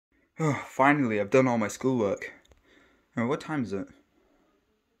Oh, finally, I've done all my schoolwork. What time is it?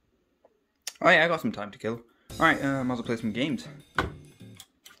 Oh yeah, I got some time to kill. Alright, might as well play some games.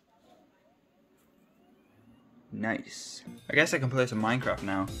 Nice. I guess I can play some Minecraft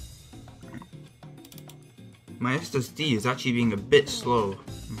now. My SSD is actually being a bit slow.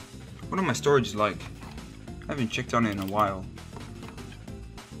 What are my storage like? I haven't checked on it in a while.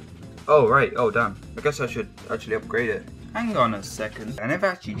 Oh right, oh damn. I guess I should actually upgrade it. Hang on a second. I never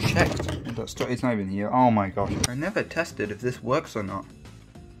actually checked. It's not even here. Oh my gosh. I never tested if this works or not.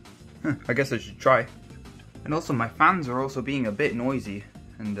 I guess I should try. And also my fans are also being a bit noisy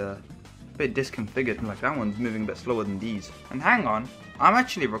and a bit disconfigured. Like that one's moving a bit slower than these. And hang on, I'm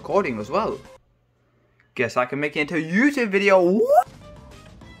actually recording as well. Guess I can make it into a YouTube video. What?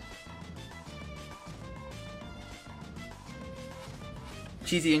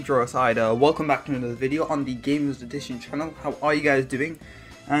 Cheesy intro aside, welcome back to another video on the Gamers Edition channel. How are you guys doing?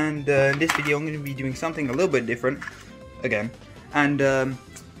 And in this video I'm going to be doing something a little bit different again. And I'm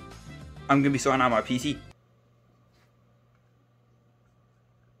going to be sorting out my PC.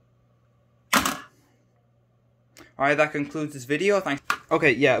 Alright, that concludes this video. Thanks.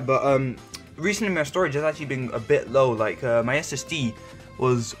 Okay, yeah, but recently my storage has actually been a bit low. Like my SSD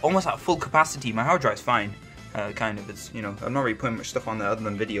was almost at full capacity. My hard drive's fine. Kind of, it's, you know, I'm not really putting much stuff on there other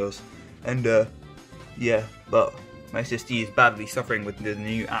than videos. And yeah, but my SSD is badly suffering with the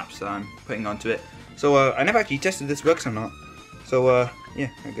new apps that I'm putting onto it. So I never actually tested this works or not. So yeah,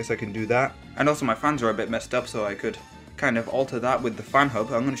 I guess I can do that. And also my fans are a bit messed up, so I could kind of alter that with the fan hub.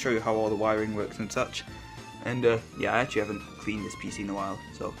 I'm going to show you how all the wiring works and such. And yeah, I actually haven't cleaned this PC in a while,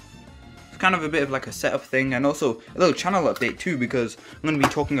 so it's kind of a bit of like a setup thing, and also a little channel update too, because I'm going to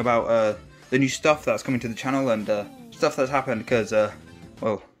be talking about the new stuff that's coming to the channel and stuff that's happened, because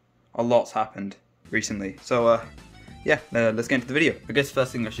well, a lot's happened recently. So yeah, let's get into the video. I guess the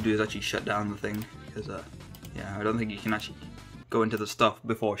first thing I should do is actually shut down the thing, because yeah, I don't think you can actually go into the stuff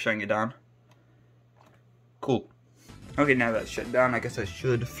before shutting it down. Cool. Okay, now that's shut down, I guess I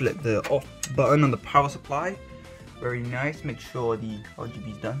should flip the off button on the power supply. Very nice, make sure the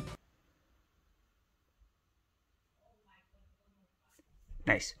RGB's done.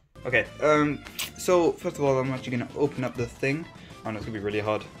 Nice. Okay, so first of all I'm actually going to open up the thing. I know it's going to be really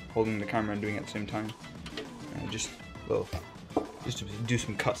hard holding the camera and doing it at the same time. Just to do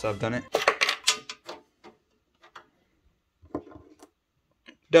some cuts, I've done it.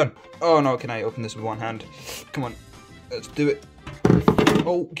 Done. Oh no, can I open this with one hand? Come on. Let's do it.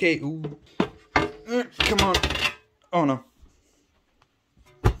 Okay. Ooh. Come on. Oh no.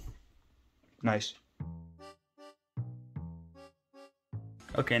 Nice.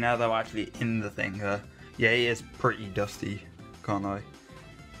 Okay, now that we're actually in the thing, yeah, it is pretty dusty, can't lie.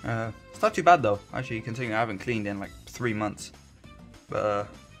 It's not too bad though, actually, considering I haven't cleaned in like 3 months. But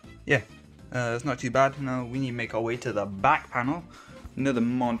yeah, it's not too bad. Now we need to make our way to the back panel. Another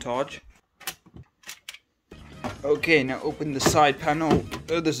montage. Okay, now open the side panel.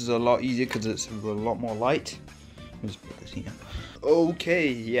 This is a lot easier because it's a lot more light. Let me just put this here. Okay,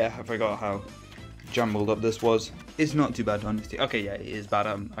 yeah, I forgot how jumbled up this was. It's not too bad, honestly. Okay, yeah, it is bad,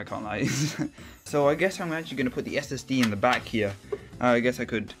 I can't lie. So I guess I'm actually going to put the SSD in the back here. I guess I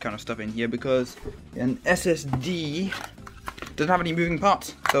could kind of stuff in here because an SSD doesn't have any moving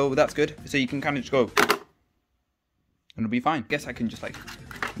parts. So that's good. So you can kind of just go and it'll be fine. Guess I can just like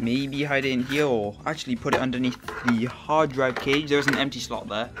maybe hide it in here, or actually put it underneath the hard drive cage. There's an empty slot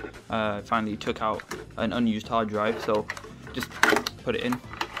there. I finally took out an unused hard drive, so just put it in.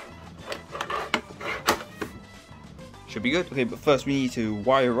 Should be good. Okay, but first we need to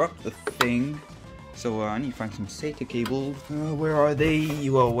wire up the thing. So I need to find some SATA cables. Where are they?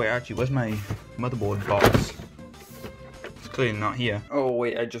 Well, where's my motherboard box? It's clearly not here. Oh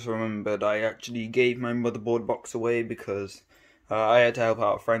wait, I just remembered. I actually gave my motherboard box away because I had to help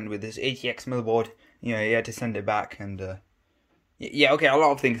out a friend with his ATX motherboard. You know, he had to send it back, and yeah, okay, a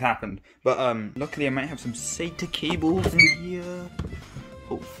lot of things happened. But luckily I might have some SATA cables in here.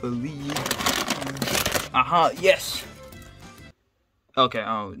 Hopefully. Aha, yes! Okay,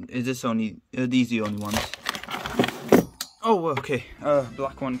 oh, is this only, are these the only ones? Oh, okay,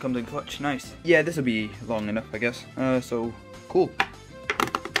 black one comes in clutch, nice. Yeah, this will be long enough, I guess. So, cool.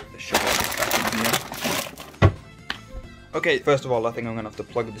 Let's shove all this back in here. Okay, first of all, I think I'm going to have to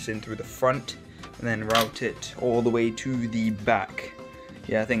plug this in through the front, and then route it all the way to the back.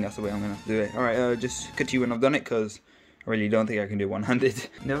 Yeah, I think that's the way I'm going to have to do it. Alright, just cut to you when I've done it, because I really don't think I can do one-handed.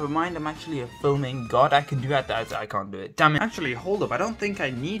 Never mind, I'm actually a filming god. I can do that, I can't do it. Damn it. Actually, hold up. I don't think I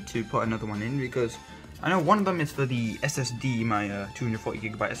need to put another one in, because I know one of them is for the SSD, my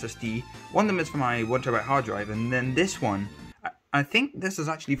 240GB SSD. One of them is for my 1TB hard drive, and then this one, I think this is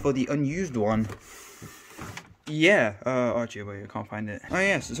actually for the unused one. Yeah, actually, wait, I can't find it. Oh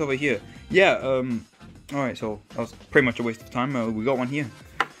yes, it's over here. Yeah, alright, so that was pretty much a waste of time. We got one here.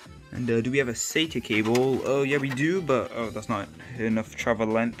 And do we have a SATA cable? Oh yeah, we do, but that's not enough travel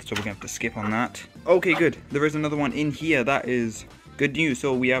length, so we're gonna have to skip on that. Okay, good. There is another one in here. That is good news.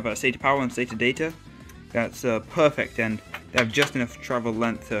 So we have SATA power and SATA data. That's perfect, and they have just enough travel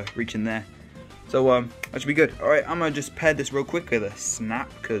length to reach in there. So that should be good. Alright, I'm gonna just pair this real quick with a snap,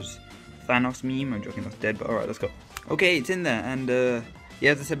 because Thanos meme. I'm joking, that's dead, but alright, let's go. Okay, it's in there, and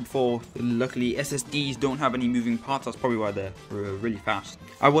yeah, as I said before, luckily SSDs don't have any moving parts. That's probably why they're really fast.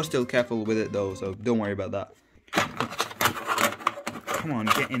 I was still careful with it though, so don't worry about that. Come on,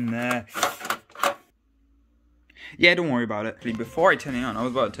 get in there. Yeah, don't worry about it. Actually, before I turn it on, I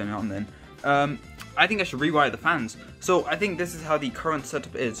was about to turn it on then. I think I should rewire the fans. So I think this is how the current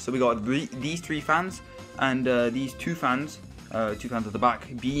setup is. So we got these 3 fans and these 2 fans. 2 fans at the back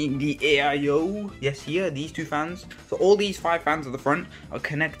being the AIO. Yes, here, these 2 fans. So all these 5 fans at the front are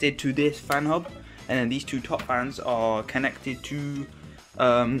connected to this fan hub, and then these 2 top fans are connected to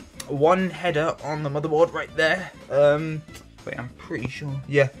one header on the motherboard right there. Wait, I'm pretty sure.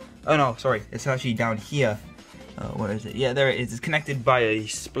 Yeah. Oh no, sorry. It's actually down here. What is it? Yeah, there it is. It's connected by a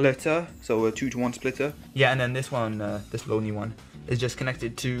splitter, so a 2-to-1 splitter. Yeah, and then this one, this lonely one, is just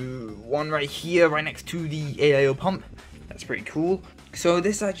connected to one right here, right next to the AIO pump. That's pretty cool. So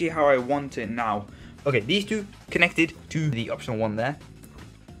this is actually how I want it now. Okay, these 2 connected to the optional one there.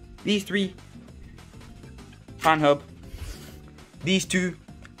 These 3 fan hub. These 2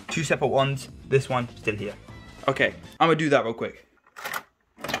 separate ones. This one still here. Okay, I'm gonna do that real quick.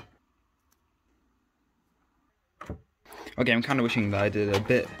 Okay, I'm kind of wishing that I did a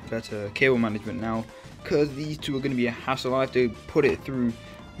bit better cable management now, because these 2 are going to be a hassle. I have to put it through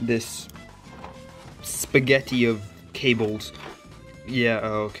this spaghetti of cables. Yeah,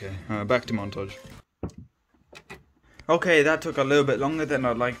 okay. Back to montage. Okay, that took a little bit longer than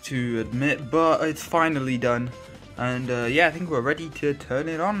I'd like to admit, but it's finally done. And yeah, I think we're ready to turn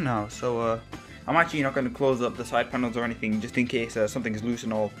it on now. So I'm actually not going to close up the side panels or anything, just in case something's loose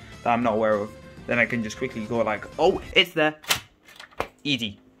and all that I'm not aware of. Then I can just quickly go like, oh, it's there.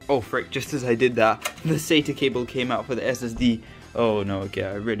 Easy. Oh frick, just as I did that, the SATA cable came out for the SSD. Oh no, okay,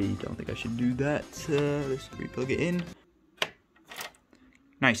 I really don't think I should do that. Let's replug it in.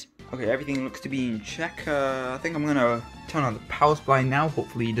 Nice. Okay, everything looks to be in check. I think I'm gonna turn on the power supply now.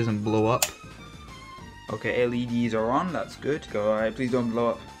 Hopefully it doesn't blow up. Okay, LEDs are on, that's good. Go, alright, please don't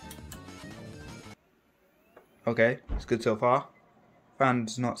blow up. Okay, it's good so far.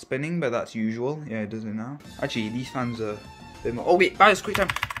 Fan's not spinning, but that's usual. Yeah, it does it now. Actually, these fans are a bit more... Oh wait, guys, quick time.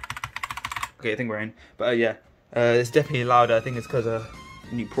 Okay, I think we're in. But yeah, it's definitely louder. I think it's because of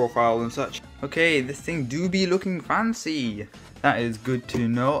new profile and such. Okay, this thing do be looking fancy. That is good to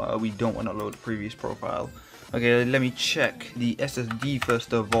know. We don't want to load the previous profile. Okay, let me check the SSD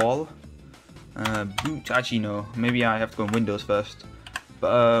first of all. Boot, actually no. Maybe I have to go in Windows first.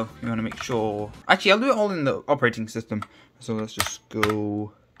 But we want to make sure... Actually, I'll do it all in the operating system. So let's just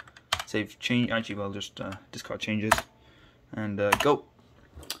go save change. Actually, we'll just discard changes and go.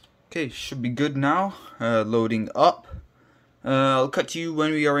 Okay, should be good now. Loading up. I'll cut to you when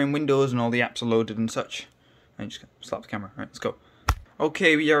we are in Windows and all the apps are loaded and such. And just slap the camera. Right, let's go.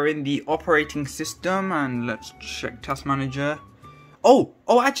 Okay, we are in the operating system and let's check Task Manager. Oh,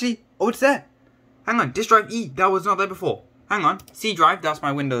 actually, it's there. Hang on, disk drive E. That was not there before. Hang on, C drive. That's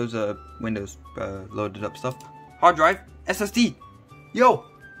my Windows loaded up stuff. Hard drive. SSD! Yo!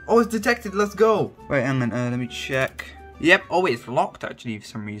 Oh, it's detected, let's go! Wait, hang on, let me check. Yep, oh wait, it's locked actually for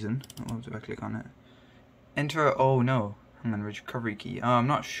some reason. What if I click on it? Enter, oh no. Hang on, recovery key. I'm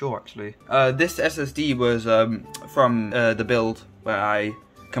not sure actually. This SSD was from the build where I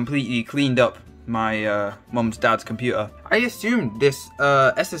completely cleaned up my mum's dad's computer. I assumed this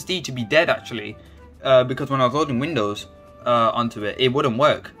SSD to be dead actually, because when I was loading Windows onto it, it wouldn't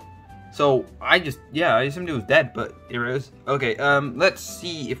work. So I assumed it was dead, but here it is. Okay, let's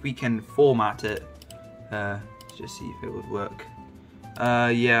see if we can format it. Just see if it would work.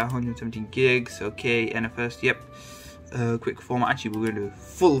 Yeah, 117 gigs. Okay, NFS. Yep. Quick format. Actually, we're going to do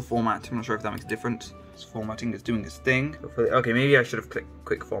full format. I'm not sure if that makes a difference. It's formatting is doing its thing. Okay, maybe I should have clicked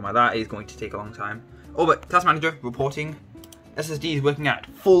quick format. That is going to take a long time. Oh, but Task Manager reporting. SSD is working at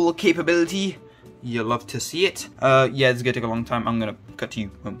full capability. You'll love to see it. Yeah, it's gonna take a long time. I'm gonna cut to you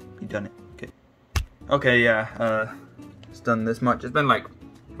when you've done it. Okay. Okay, yeah. It's done this much. It's been like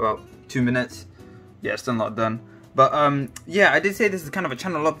about 2 minutes. Yeah, still not done. But yeah, I did say this is kind of a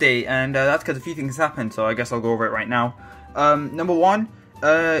channel update, and that's because a few things happened. So I guess I'll go over it right now. Number one,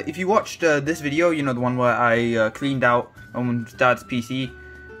 if you watched this video, you know, the one where I cleaned out on Dad's PC,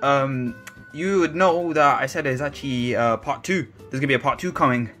 you would know that I said there's actually part 2. There's gonna be a part 2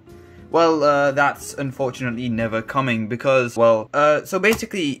 coming. Well, that's unfortunately never coming because, well, so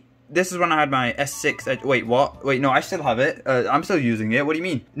basically, this is when I had my S6. Wait, what? Wait, no, I still have it. I'm still using it. What do you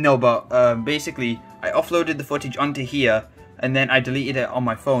mean? No, but basically, I offloaded the footage onto here, and then I deleted it on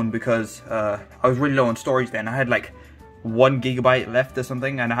my phone because I was really low on storage then. I had like 1 GB left or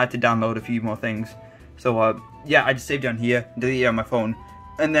something, and I had to download a few more things. So yeah, I just saved it on here, deleted it on my phone,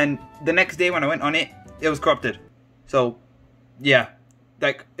 and then the next day when I went on it, it was corrupted. So yeah,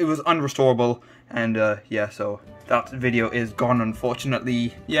 like it was unrestorable, and yeah, so that video is gone,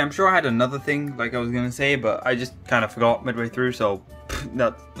 unfortunately. Yeah, I'm sure I had another thing like I was gonna say, but I just kind of forgot midway through, so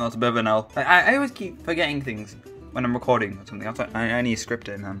that's a bit of an L. I always keep forgetting things when I'm recording or something. I need to script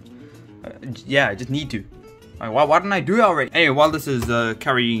it, man. Yeah, I just need to. Like, why didn't I do it already? Anyway, while this is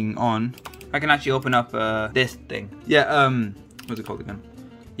carrying on, I can actually open up this thing. Yeah, what's it called again?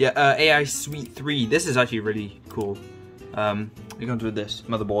 Yeah, AI Suite 3. This is actually really cool. It comes with this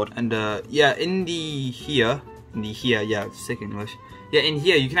motherboard, and yeah, yeah, it's sick English. Yeah, in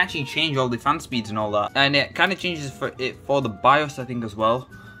here you can actually change all the fan speeds and all that, and it kind of changes for the BIOS, I think, as well.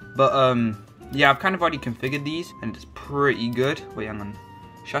 But yeah, I've kind of already configured these, and it's pretty good. Wait, hang on.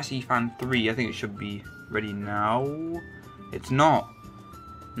 Chassis fan 3. I think it should be ready now. It's not.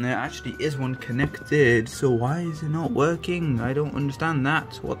 And there actually is one connected, so why is it not working? I don't understand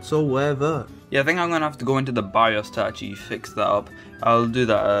that whatsoever. Yeah, I think I'm gonna have to go into the BIOS to actually fix that up. I'll do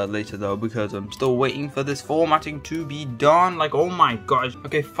that later though, because I'm still waiting for this formatting to be done. Like, oh my gosh.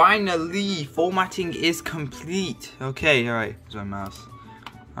 Okay, finally, formatting is complete. Okay, alright, here's my mouse.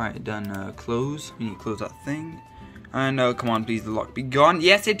 Alright, done. Close. We need to close that thing. And come on, please, the lock be gone.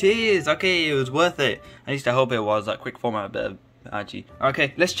 Yes, it is. Okay, it was worth it. At least I hope it was. That quick format bit. Actually,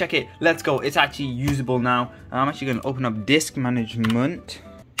 okay, let's check it. Let's go. It's actually usable now. I'm actually going to open up disk management.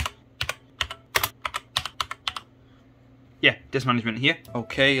 Yeah, disk management here.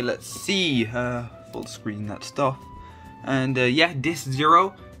 Okay, let's see. Full screen that stuff. And yeah, disk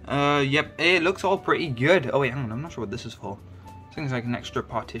 0. Yep, it looks all pretty good. Oh wait, hang on, I'm not sure what this is for. I think it's like an extra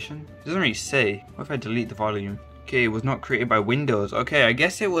partition. It doesn't really say. What if I delete the volume? Okay, it was not created by Windows. Okay, I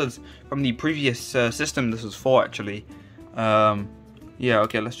guess it was from the previous system this was for, actually. Yeah,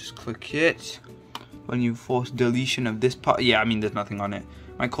 okay, let's just click it. When you force deletion of this part, yeah, I mean, there's nothing on it.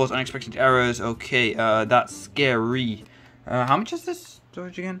 Might cause unexpected errors. Okay, that's scary. How much is this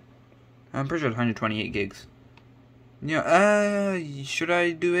storage again? I'm pretty sure it's 128 gigs. Yeah, should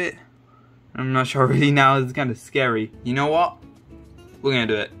I do it? I'm not sure really now. It's kind of scary. You know what? We're gonna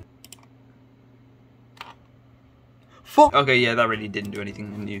do it. Fuck. Okay, yeah, that really didn't do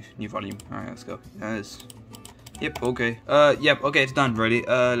anything in new volume. Alright, let's go. Yep, okay. Yep, okay, it's done, ready.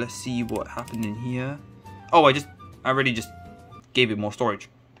 Let's see what happened in here. Oh, I really just gave it more storage.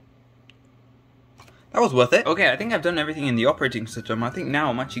 That was worth it. Okay, I think I've done everything in the operating system. I think now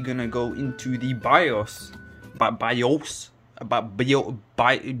I'm actually gonna go into the BIOS. BIOS?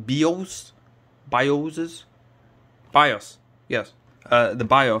 BIOS. Yes. The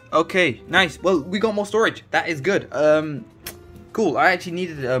BIOS. Okay, nice. Well, we got more storage. That is good. Cool. I actually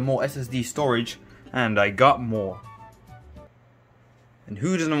needed more SSD storage, and I got more. And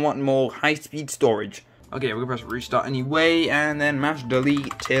who doesn't want more high-speed storage? Okay, we're gonna press restart anyway, and then mash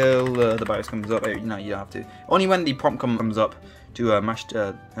delete till the BIOS comes up. No, you don't have to. Only when the prompt comes up to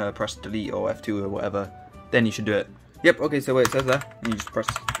press delete or F2 or whatever, then you should do it. Yep. Okay, so wait, it says there. You just press.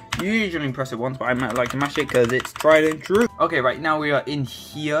 You usually press it once, but I might like to mash it because it's tried and true. Okay, right now we are in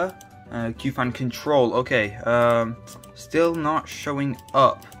here. QFan control. Okay. Still not showing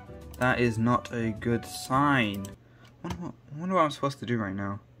up. That is not a good sign. I wonder what I'm supposed to do right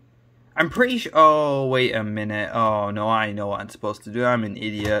now. I'm pretty sure. Oh, wait a minute. Oh no, I know what I'm supposed to do. I'm an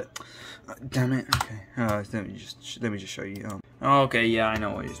idiot. Damn it. Okay. Let me just show you. Okay, yeah, I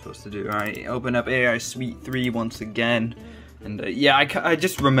know what you're supposed to do. Alright, open up AI Suite 3 once again. And yeah, I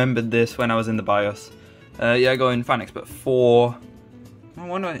just remembered this when I was in the BIOS. Yeah, go in Fan Expert 4. I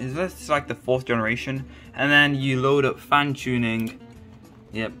wonder, is this like the 4th generation? And then you load up fan tuning.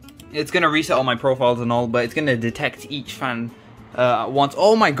 Yep. It's gonna reset all my profiles and all, but it's gonna detect each fan at once.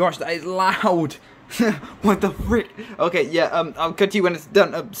 Oh my gosh, that is loud! What the frick? Okay, yeah, I'll cut you when it's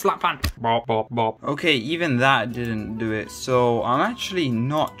done. Slap fan. Bop, bop, bop. Okay, even that didn't do it, so I'm actually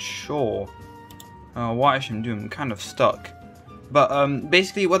not sure what I should do. I'm kind of stuck. But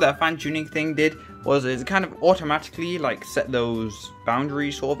basically what that fan tuning thing did was it kind of automatically like set those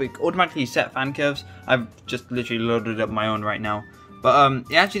boundaries, sort of. It automatically set fan curves. I've just literally loaded up my own right now. But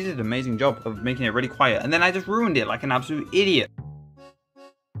it actually did an amazing job of making it really quiet. And then I just ruined it like an absolute idiot.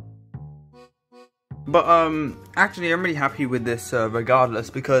 But actually I'm really happy with this regardless,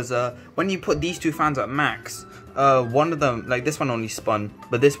 because when you put these two fans at max, one of them, like this one only spun,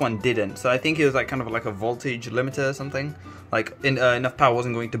 but this one didn't. So I think it was like kind of like a voltage limiter or something. Like enough power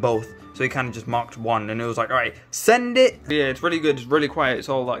wasn't going to both, so he kind of just marked one, and it was like, all right, send it. Yeah, it's really good. It's really quiet. It's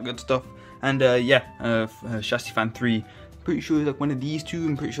all that good stuff. And yeah, chassis fan 3. Pretty sure it's like one of these two.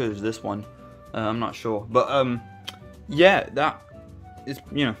 I'm pretty sure it's this one. I'm not sure, but yeah, that is,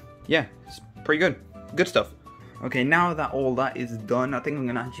 you know, yeah, it's pretty good. Good stuff. Okay, now that all that is done, I think I'm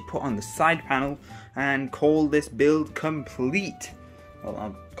gonna actually put on the side panel and call this build complete. Well,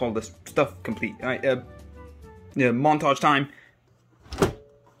 I'll call this stuff complete. All right, yeah, montage time.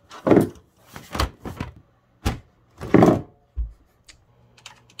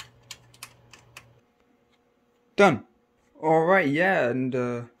 Done. All right, yeah, and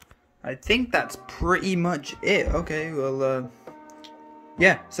I think that's pretty much it. Okay, well,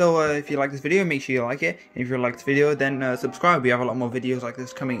 yeah, so if you like this video, make sure you like it. And if you like this video, then subscribe. We have a lot more videos like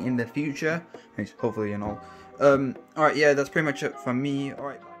this coming in the future, hopefully, and all. Alright, yeah, that's pretty much it from me.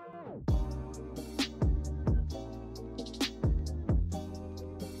 Alright.